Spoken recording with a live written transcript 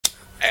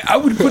I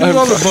would put it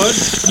on the bun.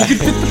 You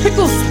could fit the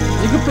pickles.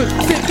 You could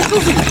fit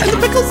pickles in the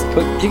pickles.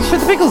 You can fit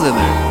the pickles in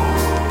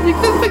there. You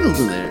can fit the pickles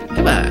in there.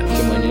 Come on.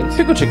 Some onions.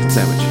 Pickle chicken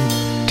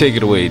sandwich. Take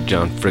it away,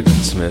 John Friggin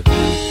Smith.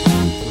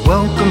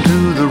 Welcome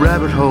to the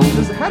rabbit hole,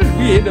 How did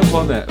we end up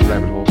on that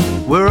rabbit hole?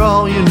 where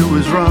all you knew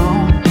is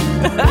wrong.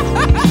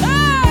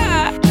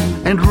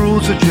 And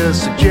rules are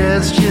just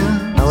suggestions,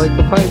 I like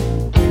the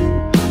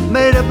pipe.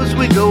 made up as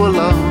we go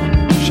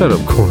along. Shut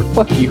up, Corn.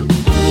 Fuck you.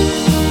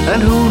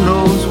 And who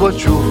knows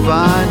what you'll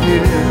find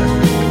here.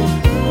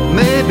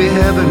 Maybe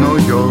heaven or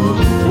your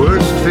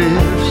worst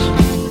fears.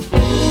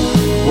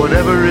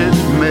 Whatever it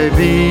may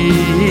be,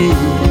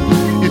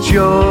 it's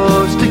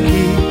yours to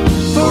keep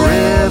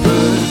forever.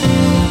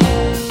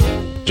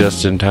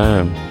 Just in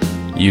time.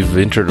 You've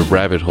entered a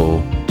rabbit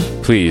hole.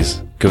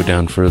 Please, go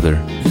down further.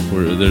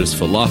 Where there's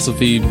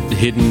philosophy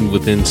hidden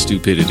within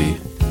stupidity.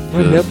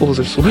 My nipples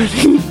are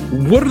sweating.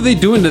 What are they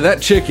doing to that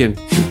chicken?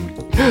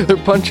 They're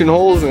punching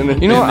holes in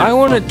it. You know what? I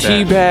want to Fuck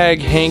that. teabag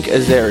Hank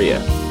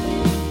Azaria.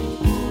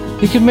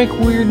 He can make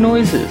weird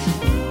noises.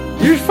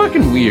 You're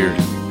fucking weird.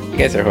 You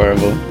guys are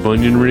horrible.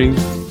 Bunyan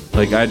rings?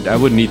 Like, I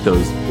wouldn't eat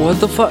those. What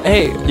the fuck?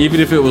 Hey,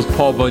 Even if it was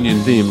Paul Bunyan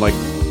themed, like,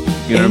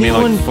 you know what I mean?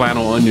 Anyone- Like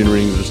flannel onion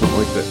rings or something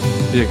like that.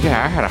 You're like,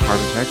 yeah, I had a heart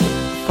attack.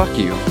 Fuck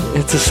you.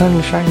 it's a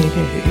sunshiny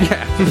day.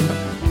 Yeah.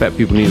 Fat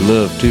people need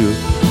love, too.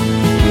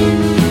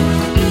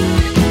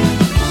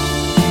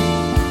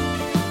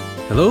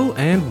 Hello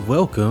and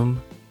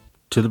welcome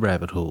to the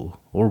rabbit hole.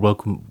 Or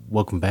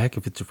welcome back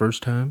if it's your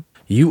first time.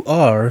 You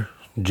are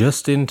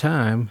just in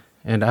time,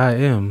 and I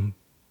am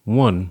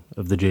one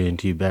of the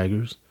J&T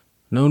baggers.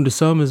 Known to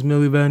some as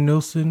Millie Van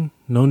Nielsen,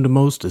 known to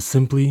most as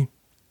simply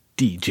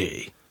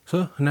DJ.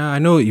 So, now I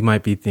know what you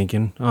might be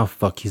thinking. Oh,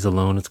 fuck, he's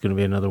alone. It's going to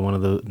be another one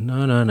of those.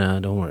 No,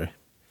 don't worry.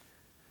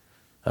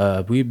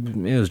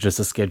 It was just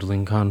a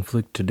scheduling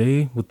conflict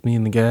today with me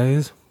and the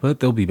guys, but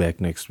they'll be back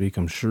next week,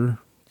 I'm sure.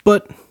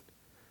 But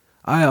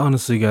I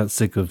honestly got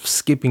sick of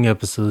skipping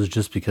episodes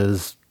just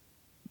because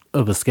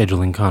of a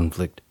scheduling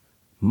conflict.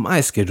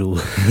 My schedule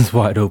is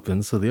wide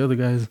open, so the other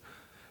guys,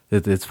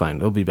 it's fine.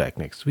 They'll be back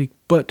next week.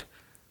 But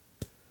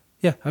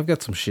yeah, I've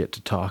got some shit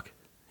to talk,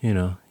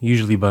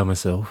 usually by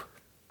myself.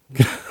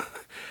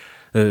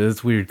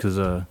 It's weird because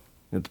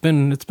it's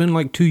been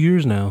like 2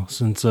 years now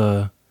since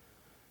I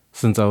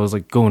was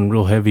like going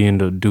real heavy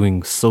into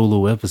doing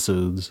solo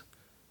episodes.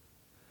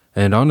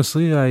 And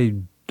honestly, I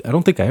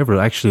don't think I ever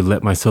actually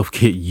let myself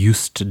get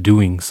used to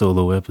doing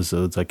solo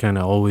episodes. I kind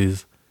of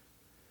always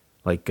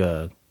like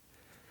I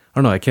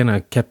don't know, I kind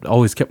of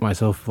always kept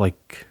myself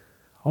like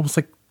almost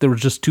like there were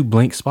just two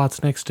blank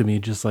spots next to me,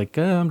 just like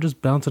I'm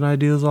just bouncing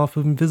ideas off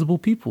of invisible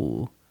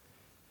people.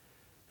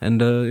 And,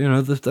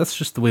 that's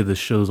just the way this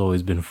show's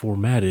always been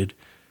formatted,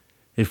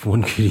 if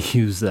one could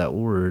use that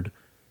word.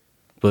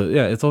 But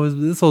yeah, this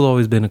has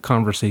always been a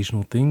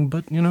conversational thing,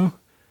 but,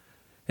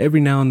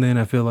 every now and then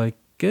I feel like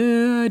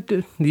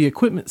the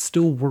equipment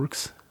still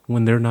works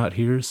when they're not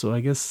here, so I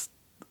guess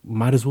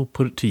might as well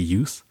put it to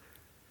use.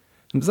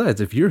 And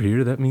besides, if you're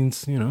here, that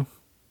means,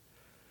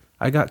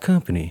 I got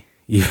company,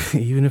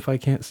 even if I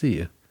can't see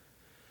you.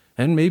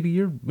 And maybe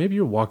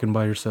you're walking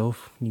by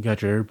yourself, you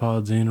got your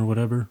AirPods in or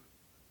whatever.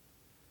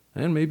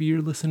 And maybe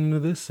you're listening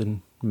to this,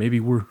 and maybe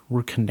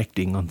we're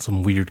connecting on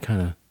some weird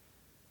kind of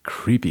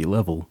creepy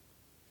level.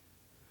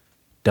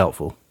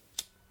 Doubtful.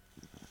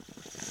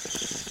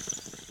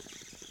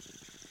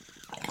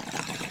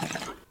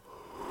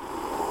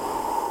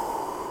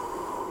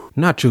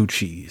 Nacho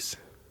cheese,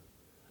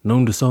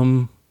 known to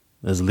some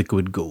as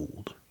liquid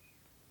gold.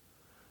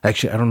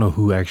 Actually, I don't know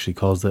who actually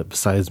calls that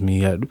besides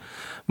me. At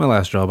my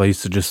last job, I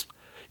used to just...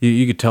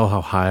 You could tell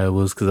how high I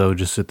was because I would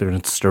just sit there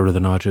and stir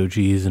the nacho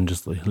cheese and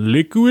just like,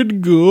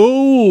 liquid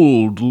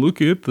gold, look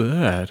at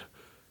that.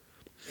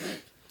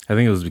 I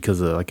think it was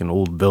because of like an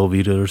old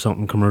Velveeta or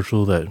something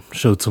commercial that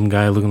showed some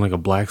guy looking like a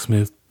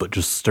blacksmith, but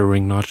just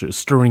stirring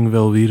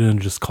Velveeta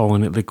and just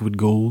calling it liquid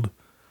gold.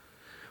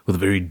 With a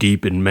very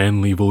deep and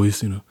manly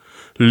voice,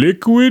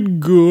 liquid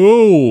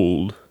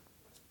gold.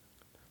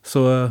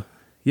 So,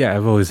 yeah,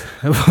 I've always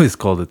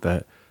called it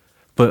that.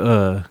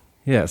 But,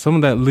 yeah, some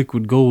of that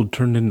liquid gold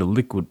turned into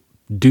liquid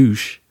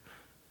douche.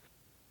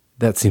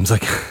 That seems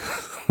like...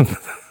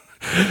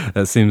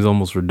 that seems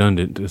almost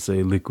redundant to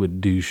say liquid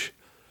douche.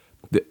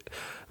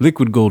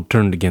 Liquid gold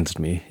turned against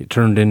me. It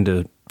turned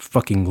into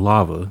fucking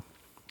lava.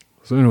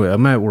 So anyway,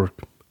 I'm at work.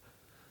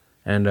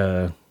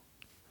 And,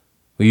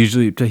 we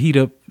usually, to heat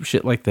up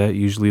shit like that,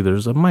 usually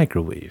there's a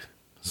microwave.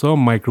 So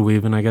I'm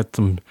microwaving. I got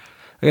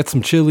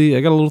some chili.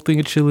 I got a little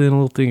thing of chili and a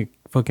little thing of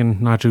fucking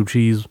nacho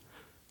cheese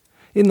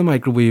in the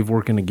microwave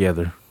working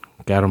together.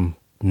 Got them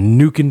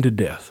nuking to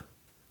death.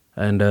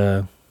 And,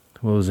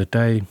 what was it?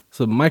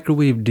 So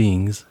microwave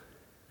dings.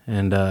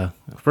 And,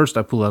 first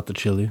I pull out the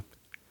chili.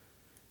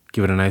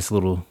 Give it a nice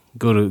little,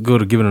 go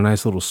to give it a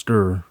nice little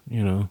stir,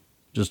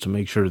 just to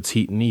make sure it's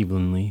heating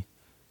evenly.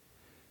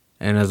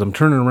 And as I'm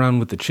turning around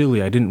with the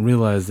chili, I didn't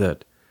realize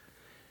that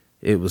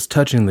it was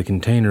touching the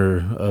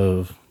container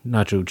of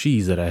nacho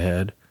cheese that I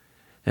had.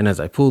 And as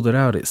I pulled it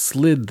out, it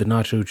slid the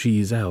nacho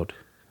cheese out.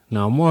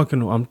 Now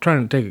I'm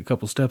trying to take a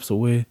couple steps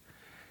away,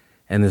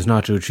 and this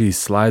nacho cheese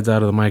slides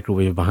out of the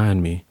microwave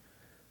behind me.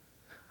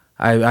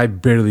 I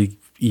barely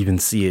even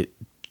see it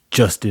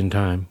just in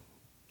time.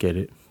 Get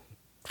it?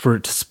 For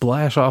it to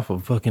splash off a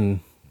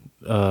fucking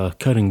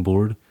cutting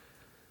board.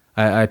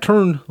 I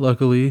turned,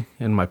 luckily,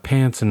 and my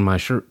pants and my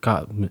shirt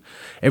caught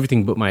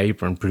everything but my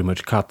apron pretty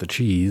much caught the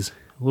cheese.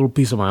 A little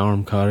piece of my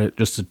arm caught it,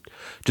 just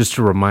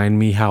to remind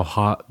me how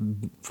hot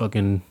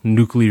fucking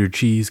nuclear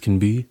cheese can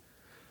be.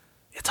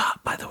 It's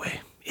hot, by the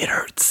way. It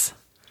hurts.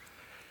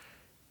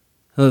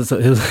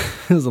 It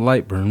was a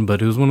light burn,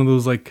 but it was one of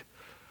those like,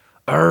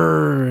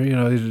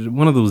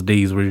 one of those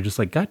days where you're just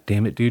like, God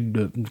damn it,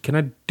 dude, can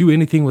I do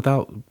anything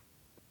without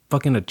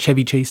fucking a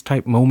Chevy Chase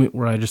type moment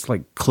where I just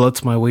like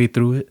klutz my way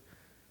through it?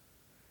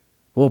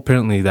 Well,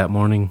 apparently that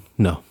morning,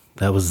 no,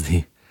 that was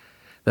the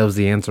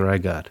answer I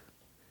got.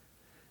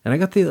 And I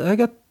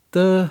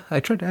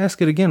tried to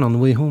ask it again on the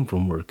way home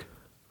from work.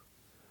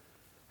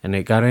 And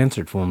it got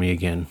answered for me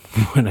again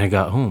when I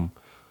got home.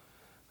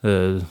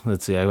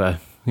 Let's see, I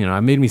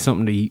made me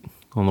something to eat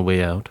on the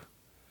way out.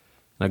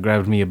 I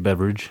grabbed me a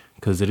beverage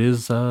because it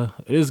is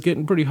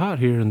getting pretty hot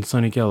here in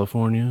sunny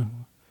California.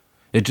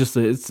 It's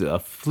a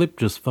flip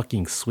just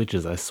fucking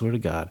switches, I swear to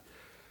God.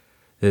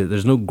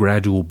 There's no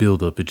gradual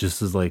buildup. It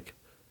just is like,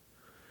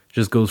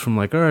 just goes from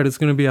like, all right, it's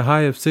going to be a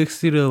high of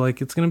 60 to like,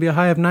 it's going to be a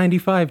high of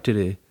 95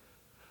 today.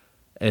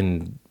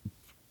 And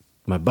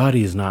my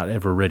body is not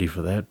ever ready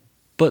for that,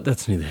 but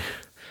that's neither.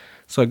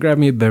 So I grabbed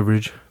me a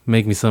beverage,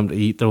 make me something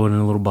to eat, throw it in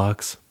a little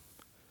box.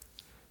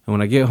 And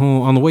when I get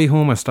home, on the way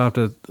home, I stopped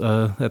at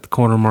the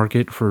corner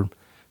market for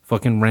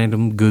fucking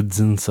random goods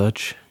and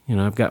such.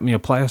 I've got me a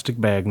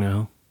plastic bag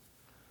now.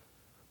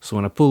 So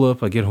when I pull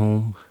up, I get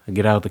home, I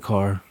get out of the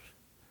car,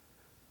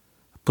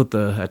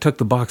 I tuck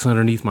the box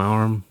underneath my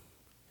arm,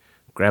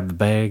 grab the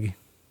bag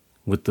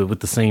with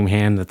the same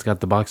hand that's got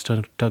the box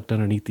tucked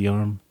underneath the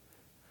arm.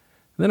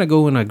 And then I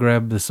go and I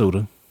grab the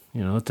soda.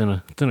 It's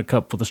in a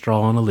cup with a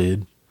straw on a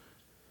lid.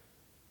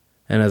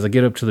 And as I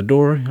get up to the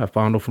door, I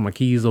fondle for my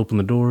keys, open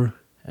the door,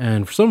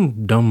 and for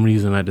some dumb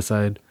reason I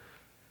decide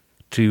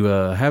to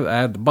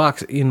have the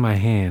box in my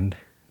hand.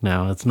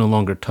 Now it's no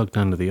longer tucked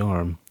under the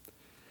arm.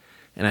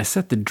 And I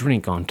set the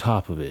drink on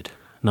top of it.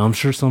 Now, I'm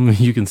sure some of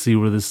you can see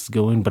where this is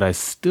going, but I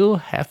still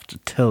have to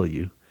tell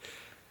you.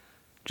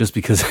 Just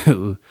because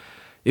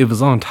it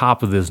was on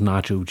top of this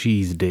nacho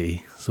cheese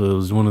day. So it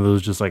was one of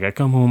those just like, I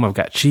come home, I've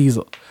got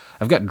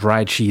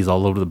dry cheese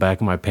all over the back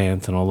of my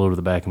pants and all over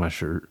the back of my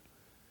shirt.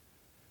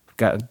 I've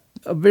got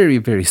a very,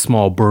 very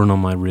small burn on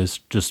my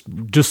wrist. Just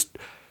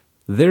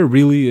there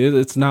really,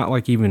 it's not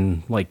like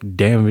even like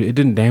damage. It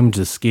didn't damage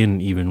the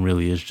skin even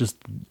really. It's just...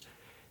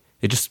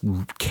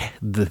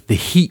 the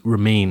heat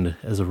remained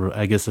as a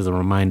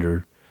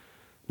reminder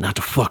not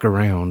to fuck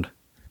around.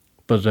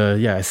 But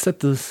yeah, I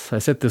set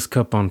this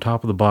cup on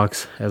top of the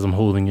box as I'm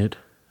holding it.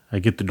 I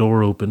get the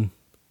door open,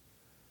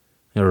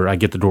 or I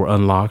get the door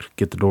unlocked,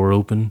 get the door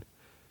open,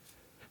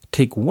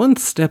 take one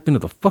step into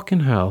the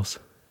fucking house.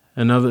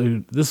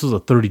 This was a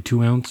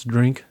 32-ounce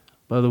drink,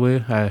 by the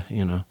way.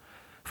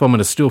 If I'm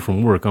gonna steal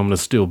from work, I'm gonna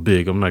steal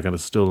big. I'm not gonna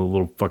steal a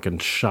little fucking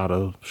shot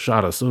of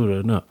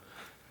soda. No.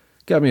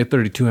 Got me a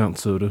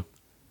 32-ounce soda.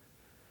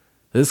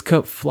 This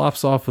cup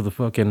flops off of the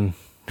fucking...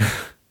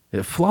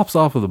 it flops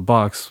off of the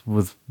box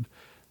with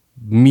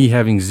me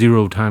having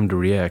zero time to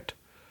react.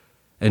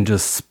 And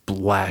just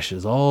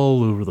splashes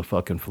all over the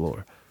fucking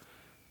floor.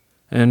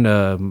 And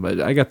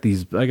I got the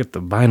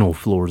vinyl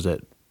floors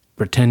that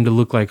pretend to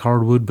look like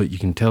hardwood, but you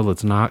can tell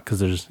it's not because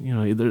there's,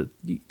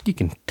 you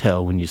can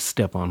tell when you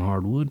step on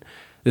hardwood.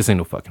 This ain't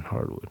no fucking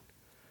hardwood.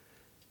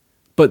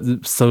 But the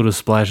soda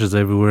splashes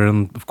everywhere,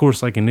 and of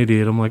course, like an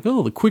idiot, I'm like,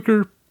 oh, the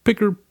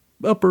picker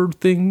upper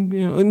thing,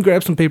 and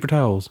grab some paper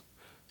towels.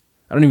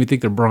 I don't even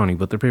think they're brawny,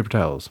 but they're paper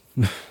towels.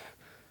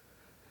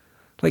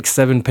 Like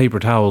 7 paper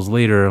towels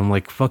later, I'm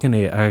like, fucking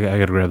A, I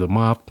gotta grab the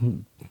mop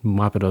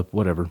it up,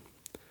 whatever.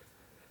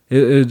 I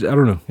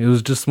don't know. It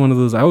was just one of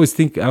those, I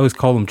always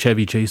call them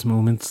Chevy Chase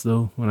moments,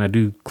 though, when I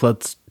do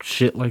klutz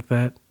shit like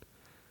that.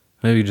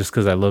 Maybe just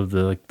because I love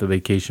the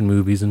vacation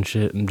movies and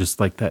shit, and just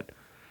like that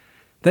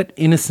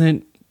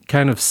innocent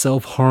kind of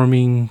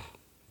self-harming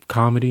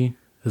comedy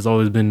has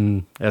always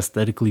been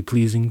aesthetically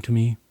pleasing to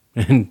me,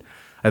 and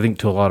I think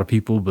to a lot of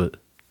people. But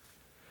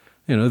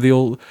the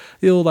old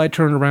I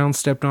turned around,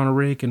 stepped on a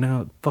rake, and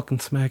now it's fucking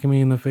smacking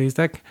me in the face.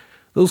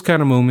 Those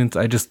kind of moments,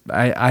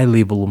 I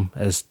label them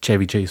as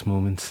Chevy Chase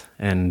moments.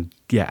 And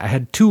yeah, I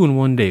had 2 in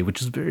one day,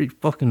 which is very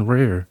fucking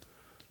rare.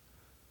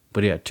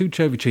 But yeah, 2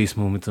 Chevy Chase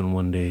moments in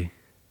one day.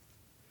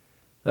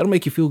 That'll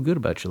make you feel good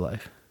about your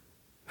life.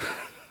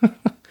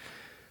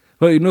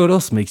 Well, you know what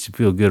else makes you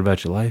feel good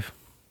about your life?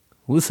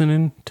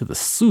 Listening to the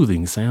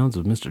soothing sounds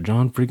of Mr.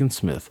 John freaking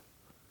Smith.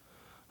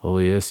 Oh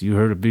yes, you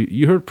heard a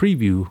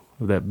preview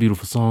of that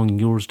beautiful song,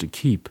 Yours to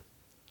Keep.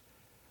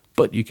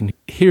 But you can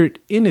hear it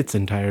in its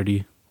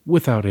entirety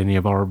without any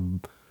of our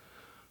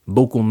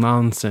vocal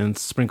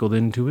nonsense sprinkled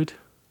into it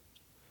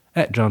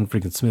at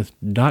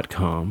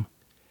johnfreakinsmith.com.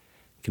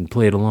 You can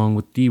play it along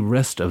with the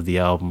rest of the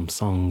album,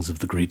 Songs of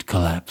the Great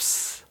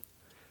Collapse.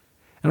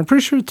 And I'm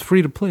pretty sure it's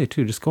free to play,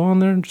 too. Just go on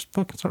there and just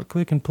fucking start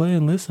clicking play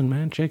and listen,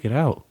 man. Check it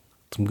out.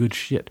 Some good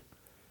shit.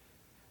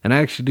 And I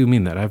actually do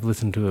mean that. I've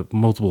listened to it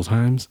multiple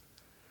times.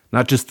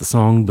 Not just the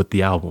song, but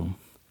the album.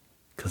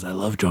 Because I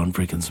love John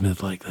freaking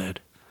Smith like that.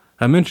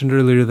 I mentioned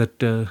earlier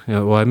that,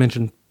 I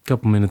mentioned a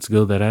couple minutes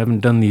ago that I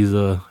haven't done these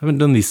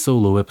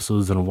solo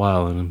episodes in a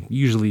while, and I'm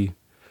usually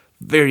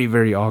very,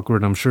 very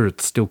awkward. I'm sure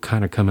it's still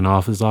kind of coming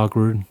off as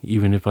awkward,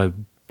 even if I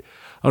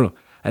don't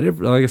know.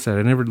 Like I said,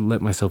 I never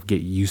let myself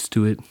get used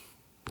to it,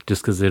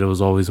 just because it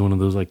was always one of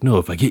those, like, no,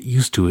 if I get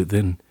used to it,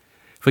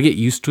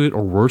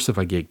 or worse, if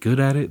I get good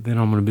at it, then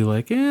I'm going to be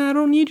like, I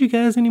don't need you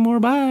guys anymore,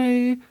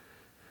 bye.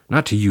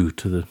 Not to you,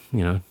 to the,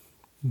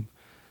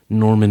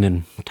 Norman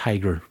and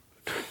Tiger.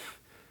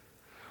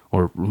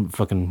 Or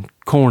fucking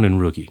Korn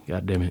and Rookie,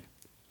 god damn it.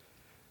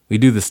 We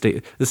do the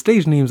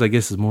stage names, I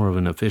guess, is more of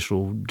an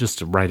official, just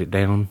to write it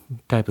down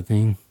type of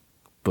thing.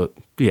 But,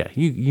 yeah,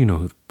 you know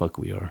who the fuck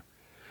we are.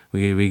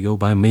 We go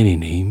by many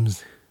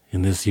names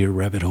in this here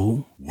rabbit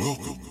hole.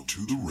 Welcome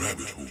to the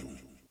rabbit hole.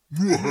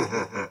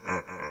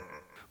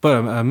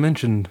 But I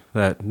mentioned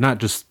that not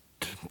just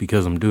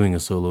because I'm doing a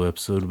solo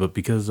episode, but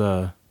because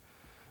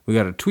we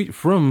got a tweet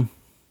from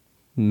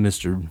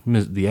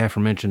the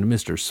aforementioned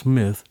Mr.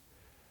 Smith,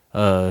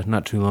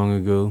 not too long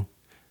ago,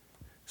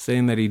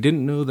 saying that he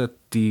didn't know that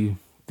the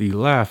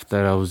laugh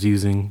that I was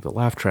using, the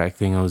laugh track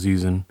thing I was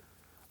using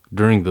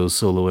during those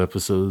solo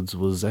episodes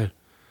was,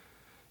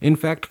 in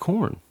fact,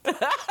 Korn.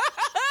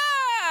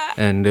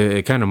 And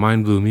it kind of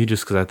mind blew me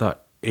just because I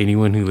thought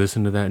anyone who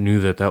listened to that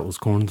knew that that was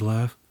Korn's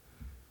laugh.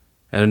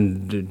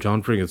 And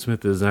John friggin'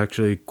 Smith is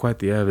actually quite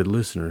the avid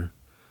listener.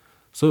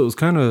 So it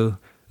kind of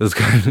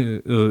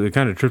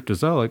tripped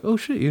us out, like, oh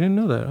shit, you didn't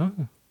know that, huh?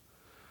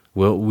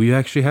 Well, we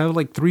actually have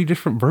like 3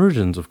 different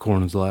versions of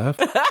Korn's laugh.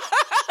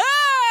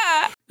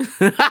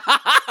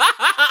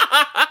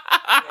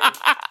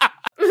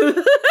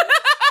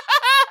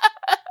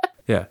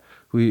 Yeah,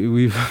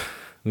 we've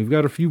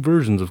got a few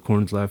versions of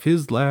Korn's laugh.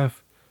 His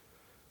laugh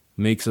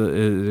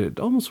it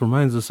almost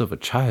reminds us of a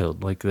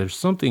child. Like there's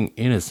something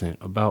innocent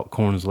about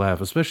Korn's laugh,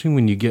 especially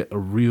when you get a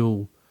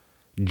real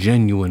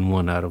genuine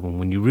one out of him.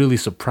 When you really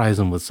surprise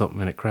him with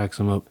something and it cracks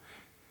him up.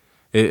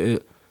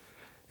 It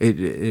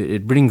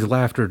brings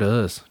laughter to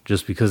us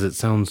just because it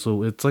sounds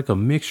so. It's like a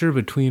mixture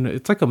between.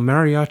 It's like a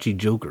mariachi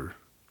Joker.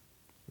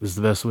 Is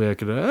the best way I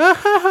could.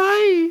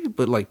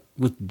 But like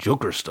with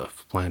Joker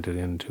stuff planted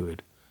into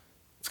it.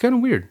 It's kind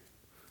of weird.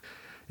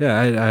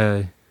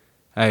 Yeah,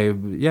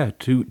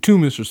 to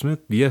Mr. Smith.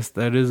 Yes,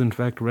 that is in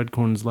fact Red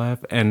Korn's laugh,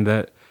 and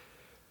that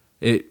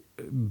it.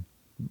 When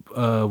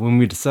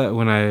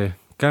I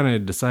kind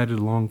of decided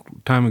a long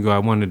time ago, I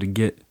wanted to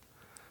get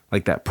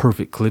like that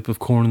perfect clip of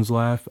Korn's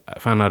laugh. I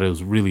found out it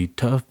was really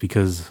tough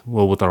because,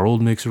 well, with our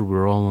old mixer, we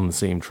were all on the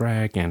same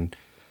track, and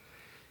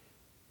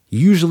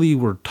usually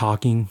we're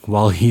talking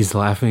while he's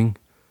laughing.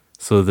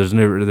 So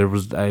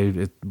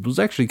it was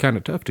actually kind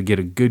of tough to get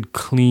a good,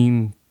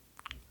 clean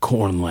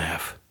Korn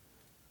laugh.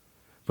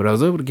 But I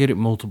was able to get it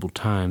multiple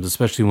times,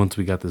 especially once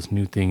we got this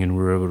new thing and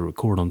we were able to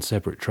record on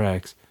separate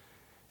tracks.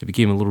 It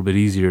became a little bit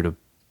easier to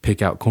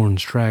pick out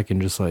Korn's track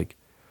and just like,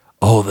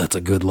 oh, that's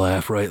a good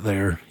laugh right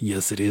there.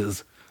 Yes, it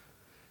is.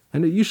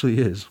 And it usually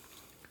is.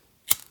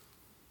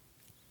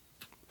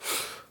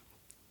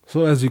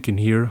 So as you can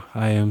hear,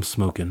 I am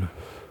smoking.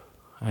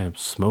 I am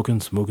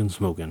smoking.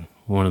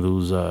 One of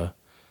those,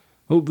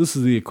 this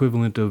is the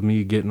equivalent of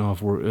me getting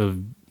off work,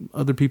 of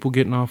other people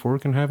getting off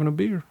work and having a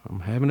beer.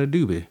 I'm having a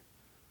doobie.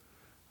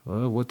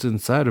 What's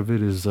inside of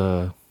it is,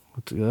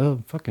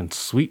 fucking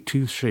Sweet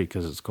Tooth Shake,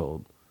 as it's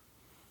called.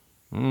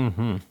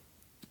 It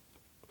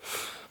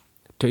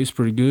tastes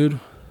pretty good.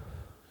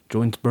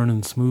 Joints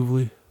burning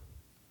smoothly.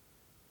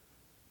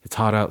 It's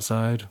hot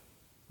outside,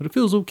 but it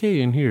feels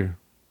okay in here.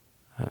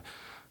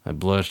 I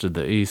blushed at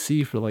the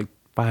AC for like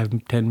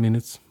 5-10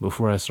 minutes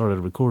before I started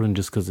recording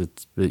just because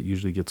it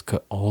usually gets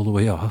cut all the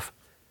way off.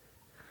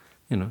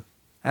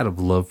 Out of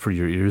love for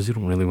your ears, you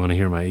don't really want to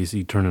hear my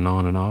AC turning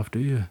on and off, do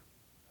you?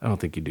 I don't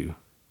think you do.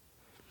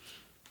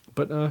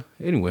 But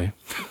anyway,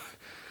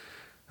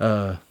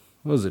 what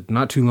was it?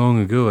 Not too long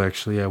ago,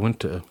 actually, I went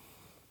to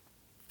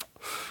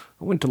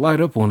light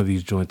up one of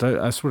these joints.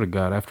 I swear to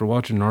God, after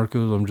watching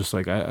Narcos, I'm just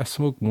like, I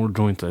smoked more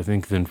joints, I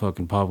think, than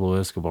fucking Pablo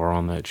Escobar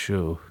on that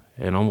show.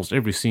 And almost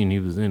every scene he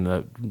was in,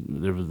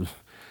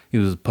 he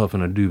was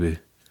puffing a doobie.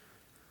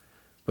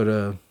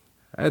 But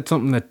I had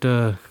something that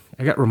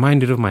I got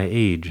reminded of my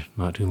age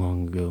not too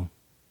long ago.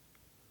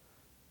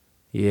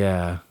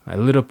 Yeah, I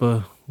went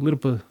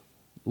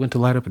to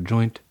light up a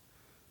joint,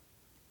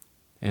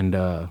 and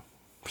for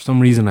some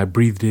reason I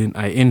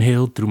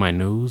inhaled through my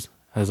nose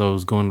as I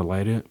was going to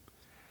light it.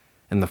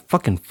 And the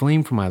fucking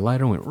flame from my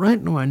lighter went right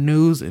into my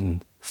nose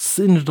and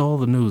singed all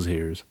the nose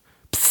hairs.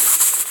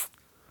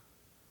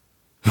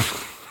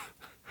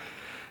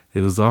 It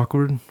was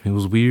awkward. It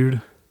was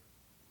weird.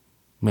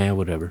 Man,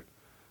 whatever.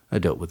 I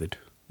dealt with it.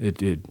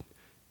 It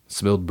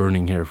smelled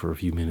burning hair for a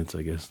few minutes,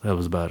 I guess. That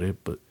was about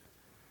it, but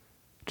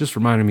it just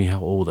reminded me how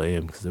old I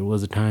am, because there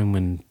was a time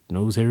when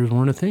nose hairs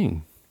weren't a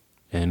thing.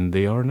 And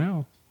they are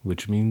now.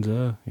 which means,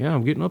 yeah,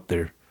 I'm getting up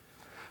there.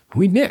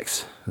 We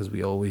next, as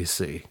we always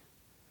say.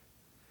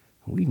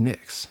 We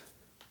next.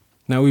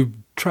 Now, we've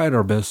tried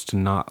our best to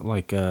not,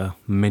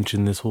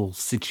 mention this whole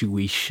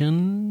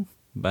situation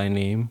by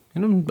name,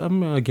 and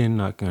I'm again,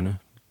 not gonna.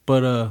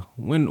 But,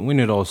 when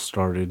it all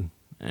started,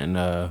 and,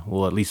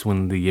 well, at least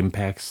when the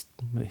impacts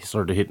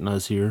started hitting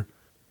us here,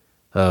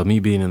 me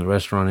being in the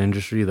restaurant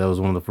industry, that was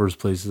one of the first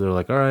places they're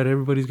like, all right,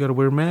 everybody's got to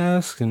wear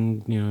masks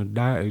and,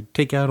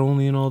 take out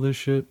only and all this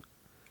shit.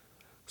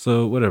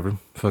 So, whatever.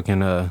 Fucking,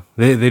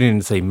 they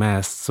didn't say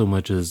masks so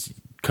much as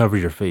cover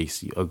your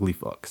face, you ugly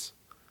fucks.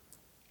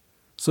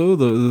 So,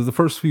 the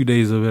first few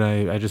days of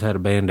it, I just had a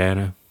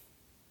bandana.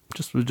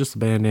 Just a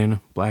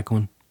bandana, black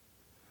one.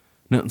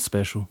 Nothing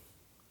special.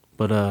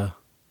 But,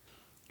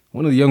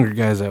 one of the younger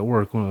guys at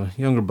work, a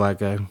younger black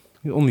guy,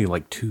 only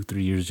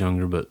 2-3 years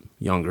younger, but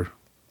younger.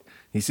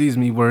 He sees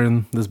me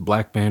wearing this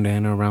black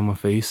bandana around my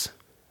face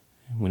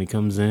when he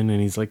comes in,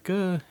 and he's like,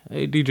 hey,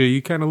 DJ,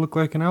 you kind of look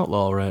like an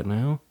outlaw right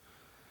now.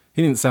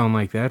 He didn't sound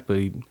like that, but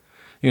he,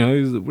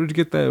 he's like, where'd you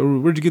get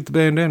the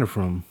bandana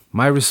from?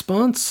 My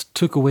response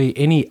took away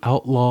any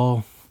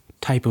outlaw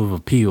type of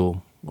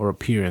appeal or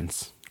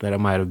appearance that I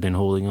might have been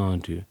holding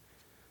on to.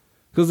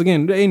 Because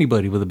again,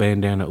 anybody with a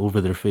bandana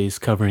over their face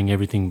covering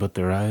everything but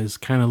their eyes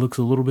kind of looks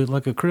a little bit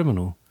like a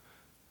criminal.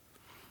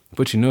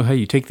 But you know how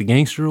you take the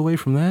gangster away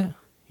from that?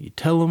 You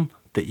tell them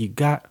that you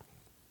got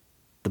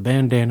the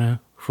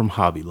bandana from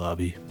Hobby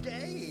Lobby.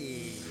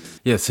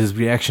 Yes, his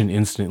reaction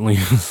instantly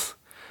was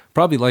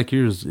probably like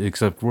yours,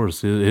 except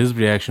worse. His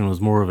reaction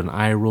was more of an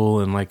eye roll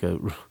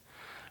and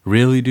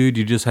really, dude,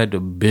 you just had to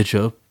bitch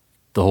up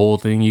the whole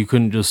thing. You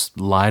couldn't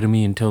just lie to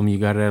me and tell me you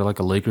got it at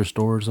a Lakers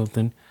store or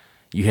something.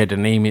 You had to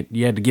name it.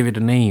 You had to give it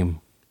a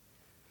name.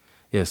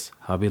 Yes,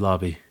 Hobby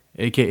Lobby,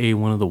 a.k.a.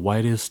 one of the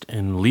whitest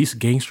and least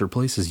gangster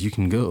places you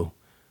can go.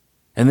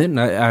 And then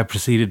I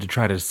proceeded to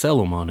try to sell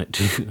them on it,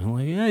 too. I'm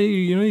like, yeah,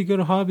 you go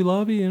to Hobby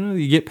Lobby,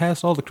 you get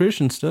past all the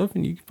Christian stuff,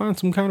 and you can find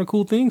some kind of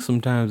cool things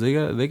sometimes.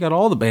 They got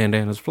all the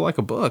bandanas for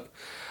 $1.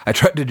 I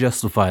tried to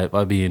justify it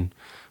by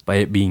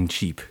it being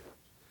cheap.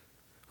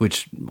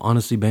 Which,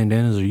 honestly,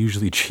 bandanas are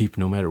usually cheap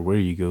no matter where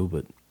you go,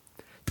 but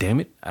damn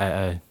it,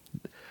 I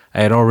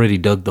had already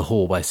dug the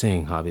hole by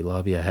saying Hobby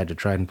Lobby. I had to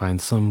try and find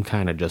some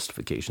kind of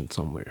justification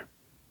somewhere.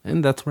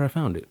 And that's where I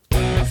found it.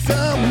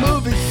 Some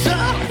movies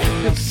suck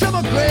and some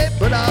are great,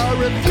 but our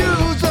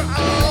reviews are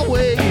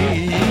always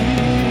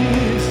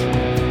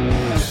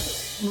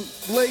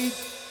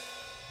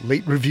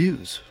late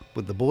reviews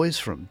with the boys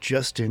from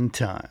Just In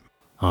Time.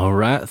 All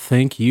right,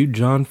 thank you,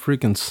 John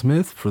freaking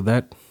Smith, for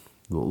that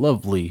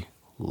lovely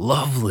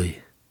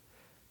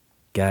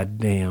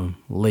goddamn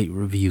late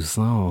review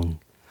song.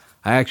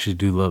 I actually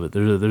do love it.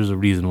 There's a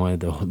reason why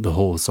the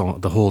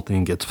whole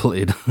thing gets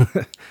played.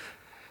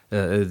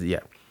 Yeah.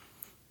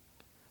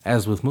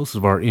 As with most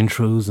of our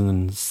intros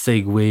and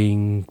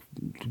segueing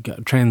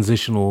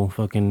transitional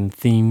fucking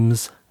theme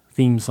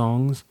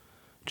songs,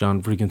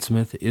 John freaking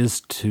Smith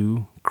is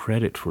to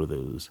credit for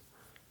those.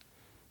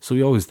 So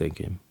we always thank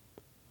him.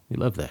 We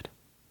love that.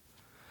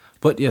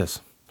 But yes,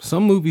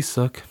 some movies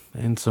suck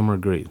and some are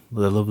great. I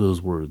love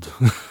those words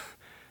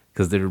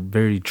because they're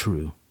very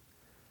true.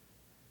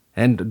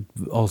 And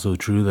also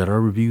true that our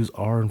reviews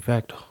are in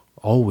fact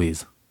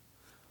always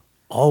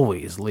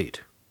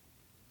late.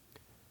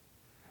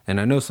 And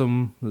I know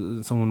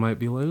someone might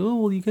be like, oh,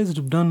 well, you guys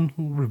have done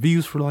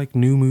reviews for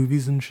new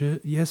movies and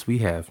shit. Yes, we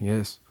have.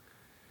 Yes,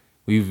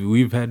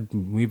 we've had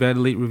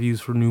late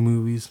reviews for new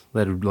movies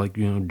that are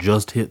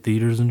just hit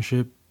theaters and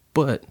shit.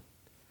 But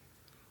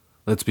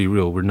let's be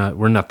real, we're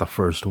not the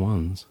first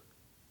ones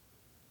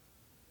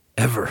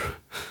ever.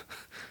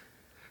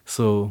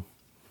 So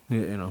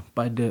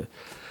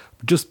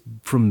just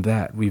from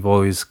that, we've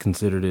always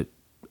considered it.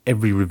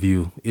 Every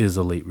review is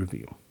a late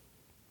review,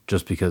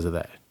 just because of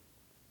that.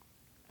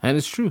 And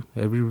it's true.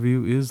 Every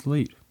review is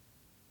late.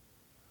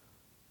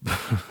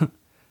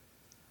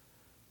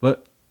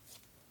 But,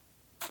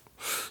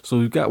 so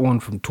we've got one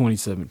from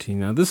 2017.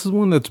 Now, this is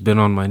one that's been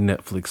on my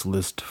Netflix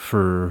list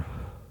for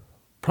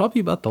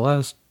probably about the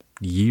last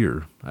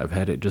year. I've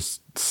had it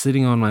just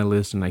sitting on my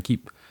list, and I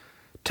keep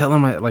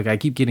I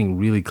keep getting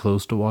really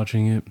close to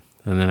watching it,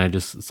 and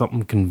then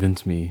something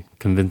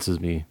convinces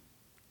me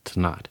to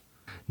not.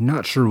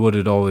 Not sure what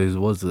it always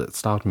was that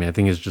stopped me. I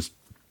think it's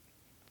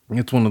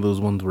one of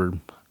those ones where,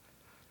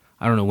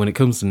 I don't know, when it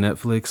comes to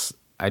Netflix,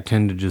 I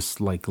tend to just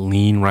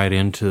lean right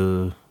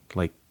into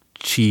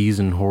cheese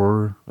and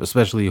horror,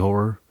 especially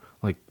horror,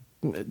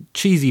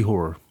 cheesy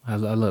horror. I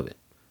love it.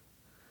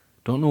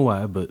 Don't know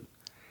why, but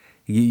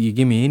you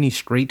give me any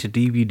straight to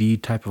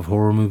DVD type of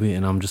horror movie,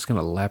 and I'm just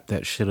gonna lap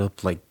that shit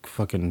up like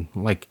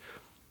the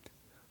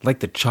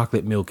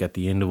chocolate milk at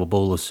the end of a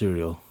bowl of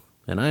cereal.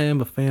 And I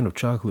am a fan of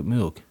chocolate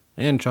milk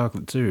and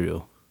chocolate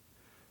cereal.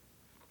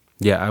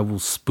 Yeah, I will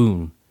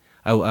spoon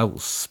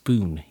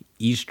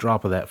each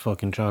drop of that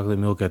fucking chocolate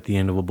milk at the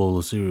end of a bowl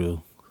of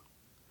cereal.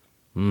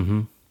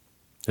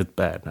 It's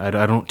bad.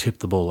 I don't tip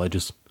the bowl. I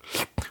just...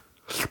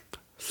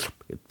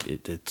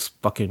 It's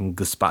fucking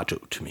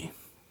gazpacho to me.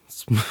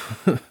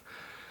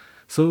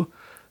 So,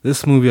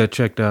 this movie I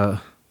checked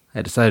out,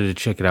 I decided to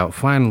check it out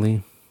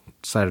finally.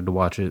 Decided to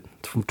watch it.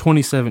 It's from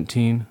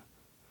 2017.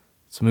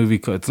 It's a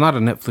movie, it's not a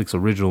Netflix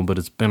original, but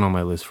it's been on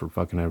my list for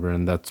fucking ever,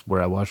 and that's where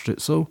I watched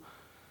it. So,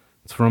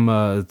 it's from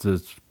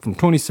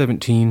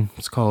 2017.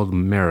 It's called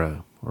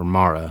Mara, or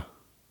Mara.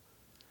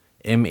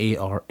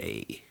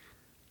 M-A-R-A.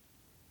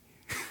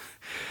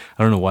 I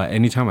don't know why.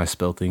 Anytime I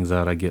spell things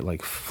out, I get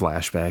like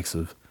flashbacks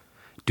of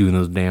doing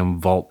those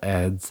damn Vault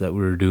ads that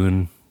we were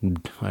doing,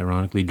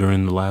 ironically,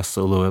 during the last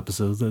solo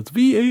episodes. That's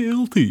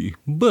V-A-L-T,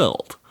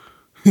 belt.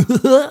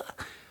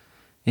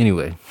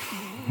 Anyway.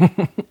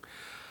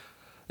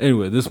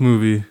 Anyway, this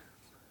movie,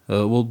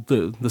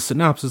 the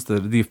synopsis,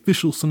 the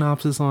official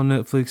synopsis on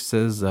Netflix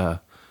says,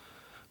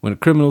 when a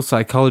criminal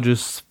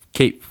psychologist,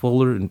 Kate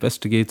Fuller,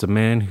 investigates a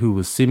man who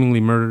was seemingly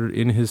murdered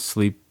in his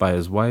sleep by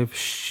his wife,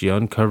 she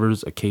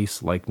uncovers a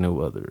case like no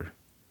other.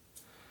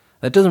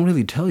 That doesn't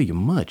really tell you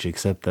much,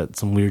 except that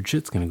some weird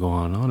shit's gonna go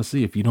on.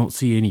 Honestly, if you don't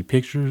see any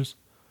pictures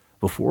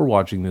before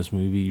watching this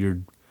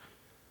movie,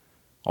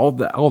 all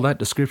that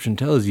description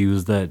tells you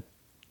is that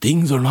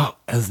things are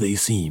not as they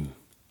seem.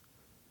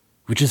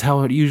 Which is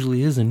how it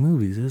usually is in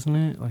movies, isn't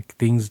it? Like,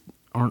 things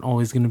aren't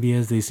always going to be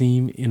as they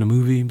seem in a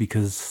movie,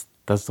 because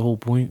that's the whole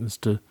point, is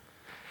to...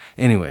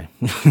 Anyway.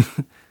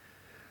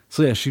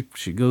 So yeah, she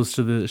goes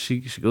to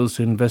she goes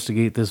to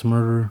investigate this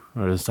murder,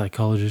 or the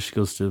psychologist. She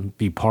goes to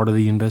be part of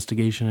the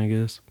investigation, I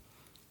guess.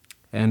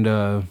 And,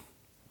 yeah,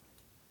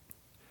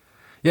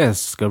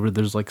 it's discovered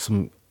there's, like,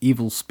 some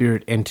evil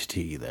spirit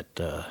entity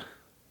that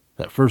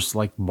first,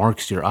 like,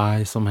 marks your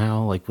eye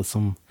somehow, like, with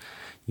some...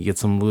 You get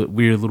some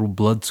weird little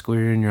blood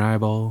square in your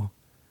eyeball.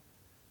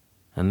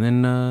 And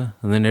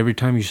then every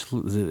time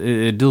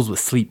it deals with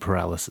sleep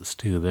paralysis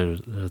too.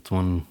 That's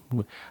one.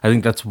 I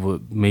think that's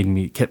what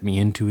kept me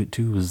into it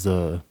too. Was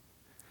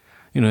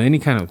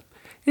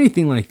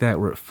anything like that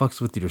where it fucks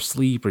with your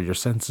sleep or your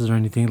senses or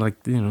anything,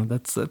 like,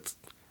 that's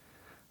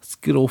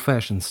good old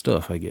fashioned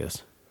stuff, I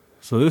guess.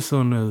 So this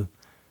one,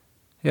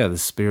 the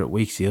spirit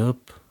wakes you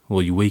up.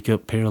 Well, you wake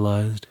up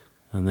paralyzed,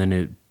 and then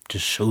it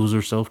just shows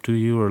herself to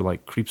you, or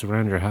like creeps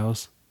around your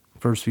house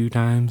first few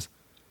times,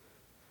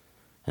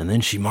 and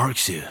then she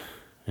marks you.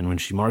 And when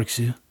she marks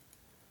you,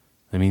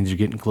 that means you're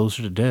getting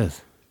closer to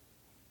death,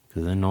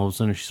 because then all of a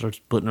sudden she starts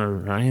putting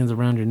her hands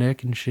around your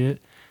neck and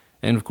shit.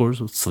 And of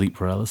course, with sleep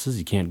paralysis,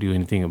 you can't do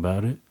anything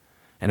about it.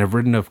 And I've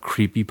read enough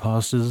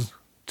creepypastas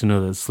to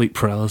know that sleep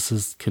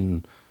paralysis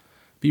can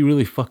be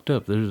really fucked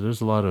up.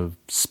 There's a lot of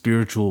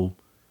spiritual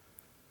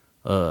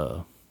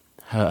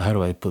how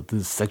do I put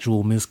this?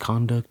 Sexual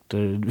misconduct.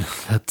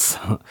 There's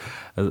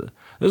a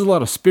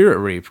lot of spirit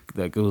rape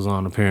that goes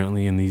on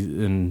apparently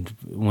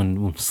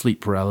when sleep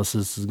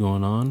paralysis is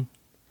going on,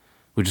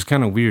 which is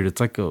kind of weird.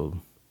 It's like a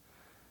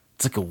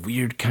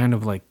weird kind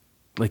of like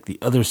the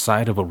other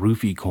side of a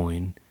roofie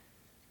coin.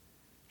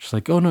 It's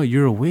like, oh no,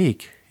 you're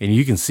awake and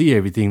you can see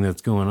everything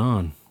that's going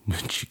on,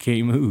 but you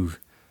can't move.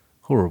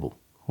 Horrible,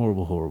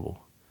 horrible, horrible.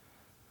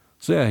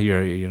 So yeah,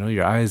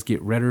 your eyes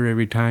get redder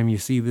every time you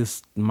see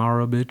this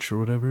Mara bitch or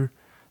whatever.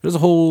 There's a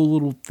whole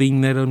little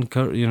thing that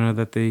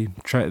that they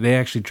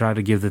actually try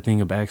to give the thing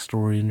a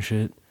backstory and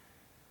shit.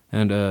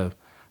 And I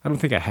don't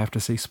think I have to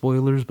say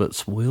spoilers, but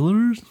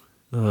spoilers.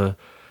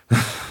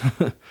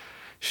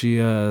 She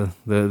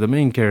the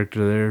main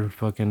character there,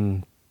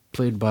 fucking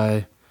played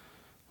by,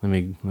 let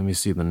me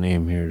see the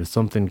name here. There's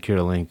something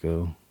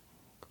Kirilenko,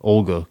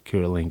 Olga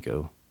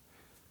Kirilenko.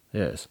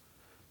 Yes.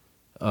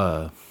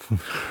 Her.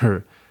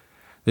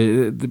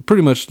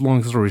 Pretty much,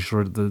 long story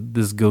short,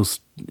 this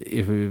ghost,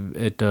 if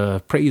it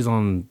preys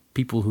on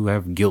people who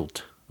have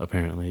guilt.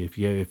 Apparently,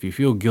 if you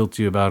feel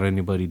guilty about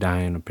anybody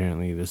dying,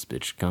 apparently this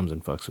bitch comes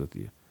and fucks with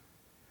you.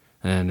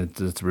 And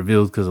it's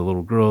revealed because a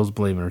little girl's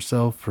blaming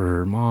herself for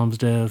her mom's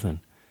death, and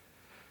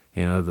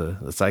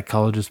the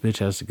psychologist bitch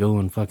has to go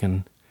and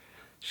fucking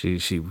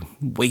she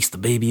wakes the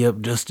baby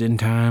up just in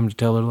time to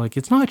tell her, like,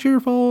 it's not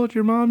your fault,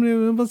 your mom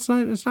knew, but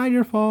it's not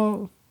your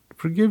fault.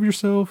 Forgive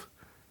yourself.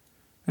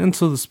 And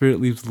so the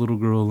spirit leaves the little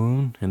girl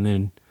alone, and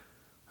then,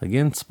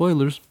 again,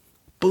 spoilers,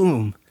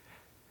 boom,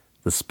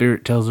 the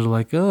spirit tells her,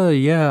 like, oh,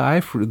 yeah,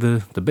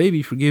 the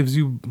baby forgives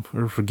you,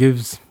 or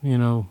forgives,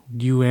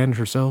 you and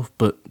herself,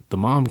 but the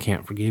mom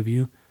can't forgive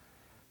you.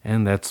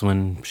 And that's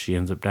when she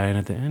ends up dying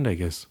at the end, I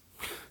guess.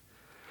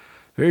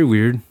 Very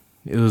weird.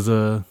 It was,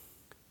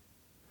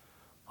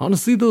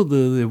 honestly, though,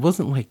 it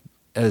wasn't, like,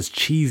 as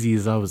cheesy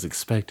as I was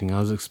expecting. I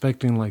was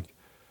expecting, like,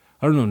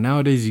 I don't know,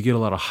 nowadays you get a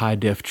lot of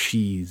high-def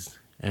cheese.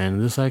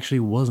 And this actually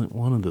wasn't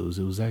one of those.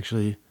 It was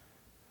actually,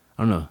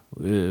 I don't know.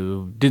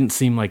 It didn't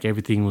seem like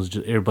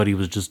everybody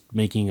was just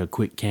making a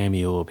quick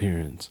cameo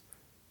appearance.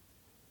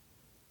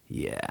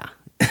 Yeah.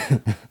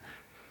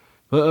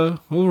 But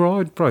overall,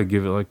 I'd probably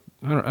give it like,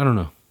 I don't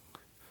know.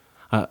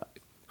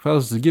 If I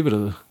was to give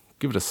it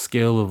a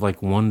scale of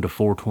like 1 to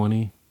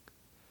 420,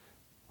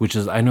 which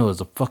is, I know is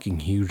a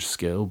fucking huge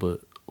scale, but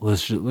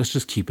let's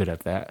just keep it at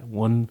that.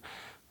 1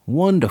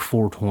 to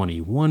 420.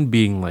 1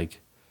 being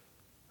like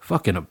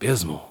fucking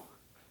abysmal.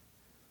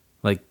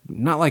 Like,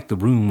 not like The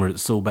Room where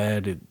it's so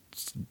bad it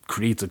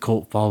creates a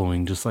cult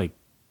following, just like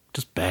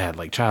just bad,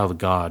 like Child of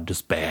God,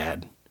 just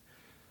bad,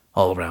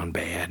 all around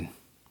bad.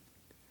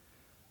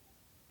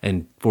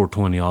 And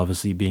 420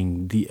 obviously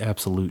being the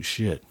absolute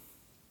shit.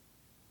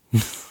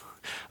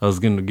 I was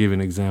going to give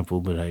an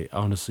example, but I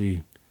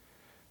honestly,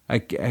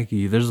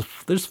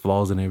 there's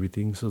flaws in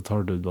everything, so it's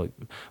hard to, like,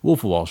 Wolf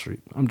of Wall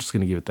Street. I'm just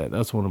going to give it that.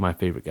 That's one of my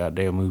favorite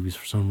goddamn movies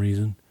for some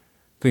reason.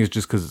 I think it's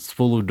just because it's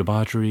full of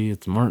debauchery.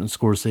 It's Martin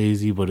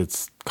Scorsese, but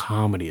it's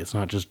comedy. It's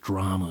not just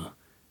drama.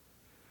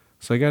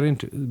 So I got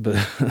into it,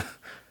 but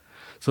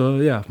so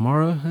yeah,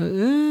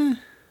 Mara.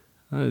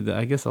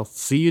 I guess I'll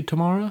see you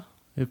tomorrow.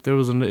 If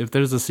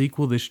there's a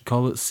sequel, they should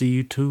call it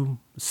See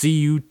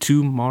You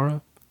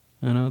Tomorrow.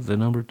 You know the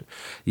number.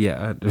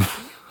 Yeah,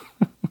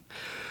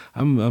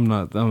 I'm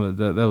not.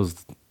 That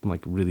was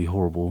like really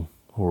horrible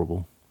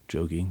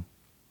joking.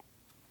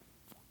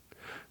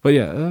 But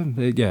yeah,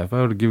 if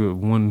I were to give it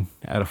 1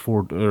 out of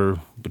 4, or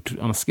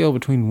on a scale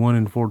between 1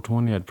 and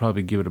 420, I'd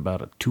probably give it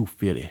about a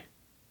 250.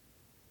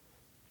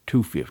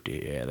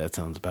 250, yeah, that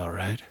sounds about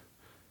right.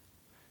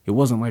 It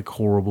wasn't like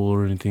horrible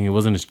or anything. It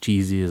wasn't as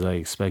cheesy as I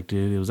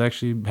expected. It was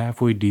actually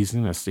halfway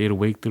decent. I stayed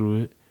awake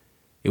through it.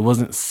 It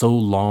wasn't so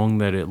long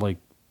that it like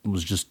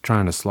was just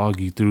trying to slog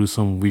you through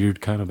some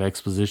weird kind of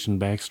exposition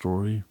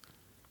backstory.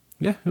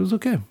 Yeah, it was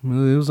okay.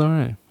 It was all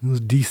right. It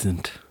was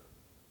decent.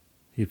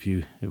 If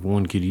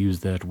one could use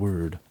that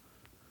word.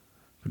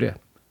 But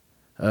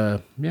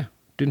yeah,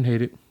 didn't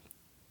hate it,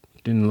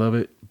 didn't love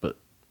it, but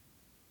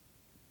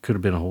could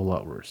have been a whole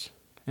lot worse.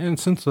 And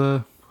since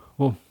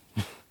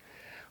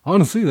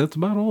honestly, that's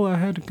about all I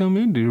had to come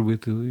in here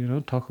with.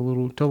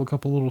 Tell a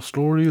couple little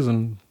stories,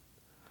 and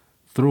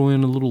throw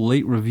in a little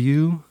late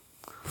review.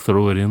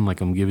 Throw it in like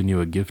I'm giving you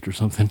a gift or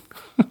something.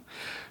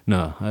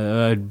 No,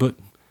 but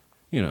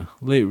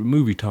late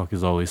movie talk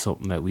is always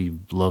something that we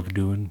love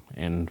doing,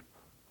 and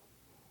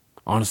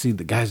honestly,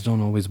 the guys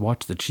don't always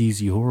watch the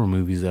cheesy horror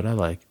movies that I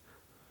like.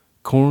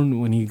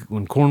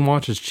 When Corn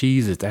watches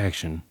cheese, it's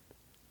action.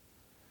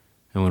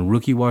 And when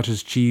Rookie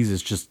watches cheese,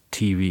 it's just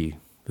TV.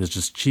 It's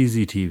just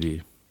cheesy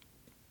TV.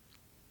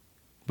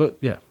 But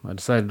yeah, I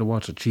decided to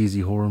watch a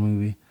cheesy horror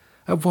movie.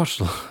 I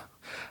watched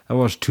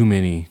too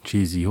many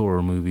cheesy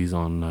horror movies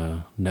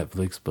on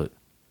Netflix, but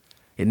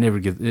it never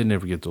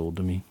gets old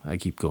to me. I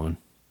keep going.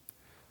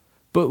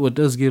 But what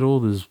does get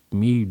old is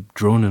me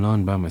droning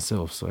on by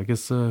myself. So I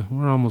guess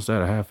we're almost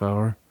at a half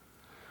hour.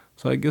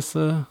 So I guess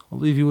I'll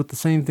leave you with the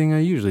same thing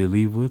I usually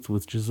leave with,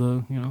 which is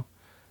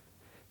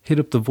hit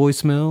up the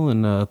voicemail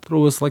and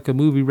throw us like a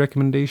movie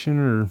recommendation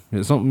or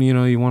something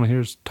you want to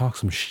hear us talk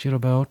some shit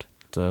about.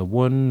 It's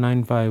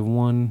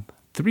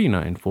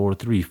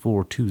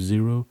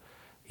 1-951-394-3420.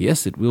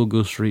 Yes, it will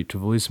go straight to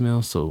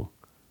voicemail, so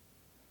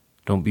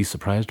don't be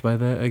surprised by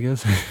that, I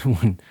guess.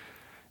 When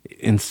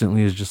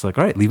instantly it's just like,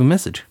 all right, leave a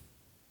message.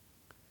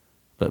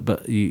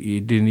 But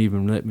you didn't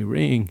even let me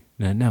ring.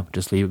 No,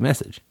 just leave a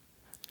message.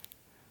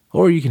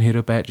 Or you can hit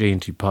up at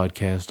JNT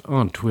Podcast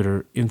on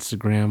Twitter,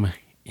 Instagram,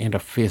 and a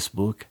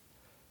Facebook,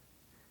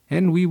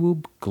 and we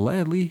will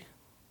gladly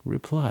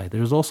reply.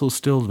 There's also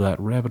still that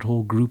rabbit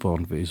hole group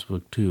on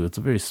Facebook too. It's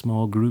a very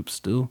small group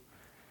still,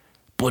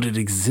 but it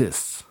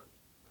exists,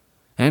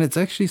 and it's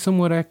actually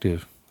somewhat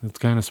active. It's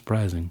kind of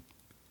surprising.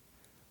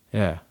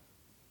 Yeah,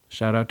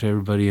 shout out to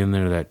everybody in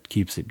there that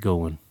keeps it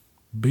going.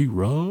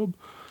 B-Rob,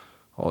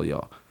 all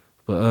y'all.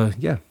 But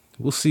yeah,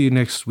 we'll see you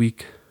next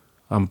week.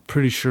 I'm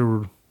pretty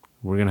sure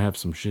we're gonna have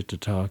some shit to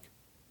talk,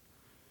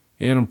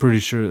 and I'm pretty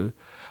sure,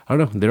 I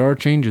don't know, there are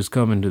changes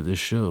coming to this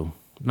show.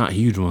 Not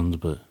huge ones,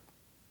 but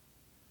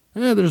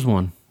there's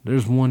one.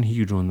 There's one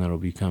huge one that'll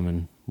be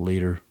coming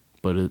later,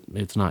 but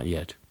it's not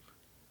yet.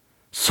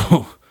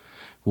 So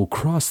we'll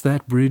cross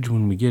that bridge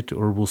when we get to,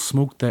 or we'll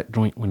smoke that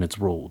joint when it's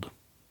rolled.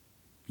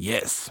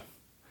 Yes.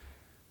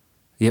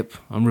 Yep,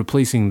 I'm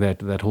replacing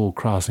that whole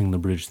crossing the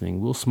bridge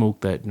thing. We'll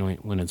smoke that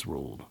joint when it's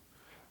rolled.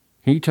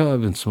 Can you tell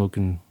I've been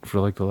smoking for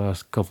like the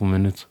last couple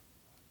minutes?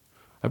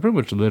 I pretty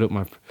much lit up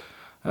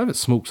I haven't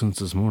smoked since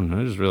this morning.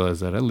 I just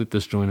realized that. I lit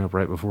this joint up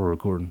right before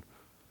recording.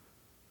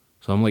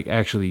 So I'm like,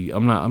 actually,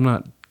 I'm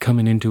not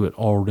coming into it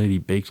already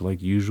baked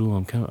like usual.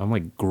 I'm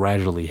like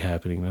gradually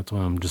happening. That's why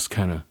I'm just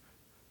kind of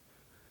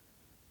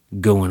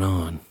going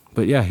on.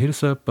 But yeah, hit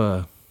us up.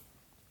 Hell,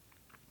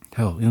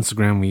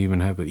 Instagram, we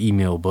even have an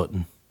email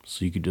button.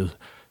 So you could just,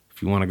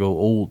 if you want to go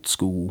old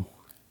school,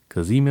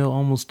 because email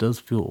almost does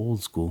feel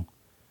old school.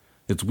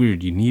 It's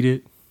weird. You need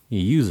it,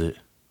 you use it,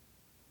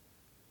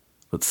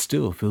 but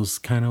still it feels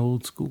kind of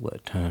old school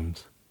at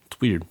times. It's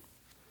weird.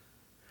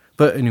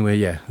 But anyway,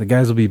 yeah, the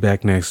guys will be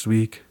back next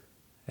week.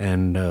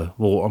 And,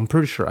 well, I'm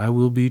pretty sure I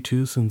will be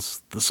too,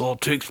 since this all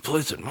takes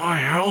place at my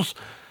house.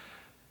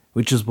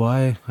 Which is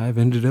why I've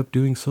ended up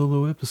doing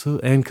solo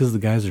episodes, and because the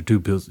guys are too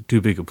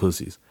big of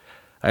pussies.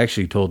 I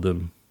actually told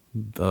them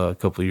a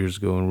couple of years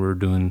ago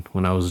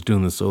when I was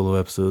doing the solo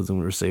episodes and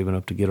we were saving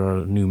up to get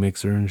our new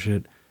mixer and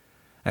shit.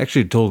 I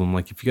actually told them,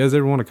 like, if you guys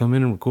ever want to come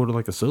in and record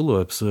like a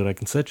solo episode, I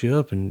can set you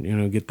up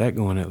and, get that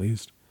going at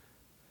least.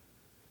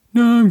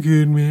 No, I'm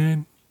good,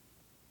 man.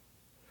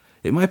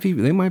 They might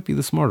be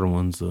the smarter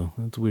ones, though.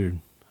 That's weird.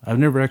 I've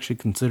never actually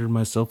considered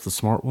myself the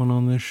smart one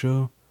on this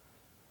show.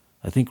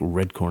 I think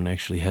Redcorn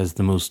actually has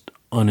the most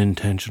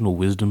unintentional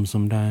wisdom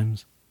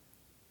sometimes.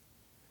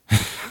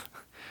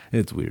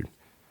 It's weird.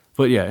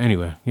 But yeah,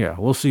 anyway, yeah,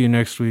 we'll see you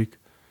next week.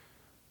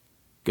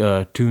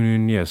 Tune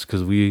in, yes,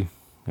 because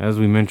as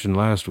we mentioned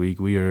last week,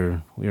 we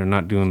are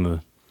not doing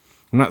we're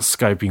not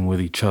Skyping with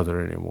each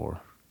other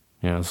anymore.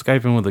 Yeah,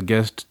 Skyping with a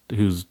guest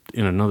who's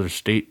in another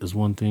state is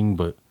one thing,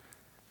 but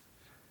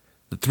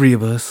the three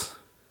of us,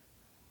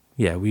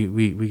 yeah,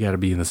 we got to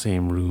be in the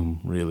same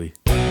room, really.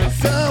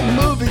 Some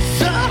movies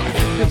suck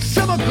and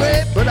some are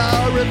great, but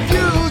our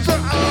reviews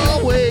are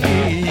always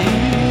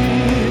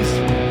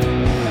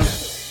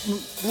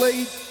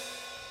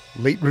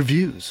late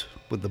reviews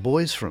with the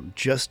boys from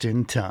Just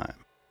in Time.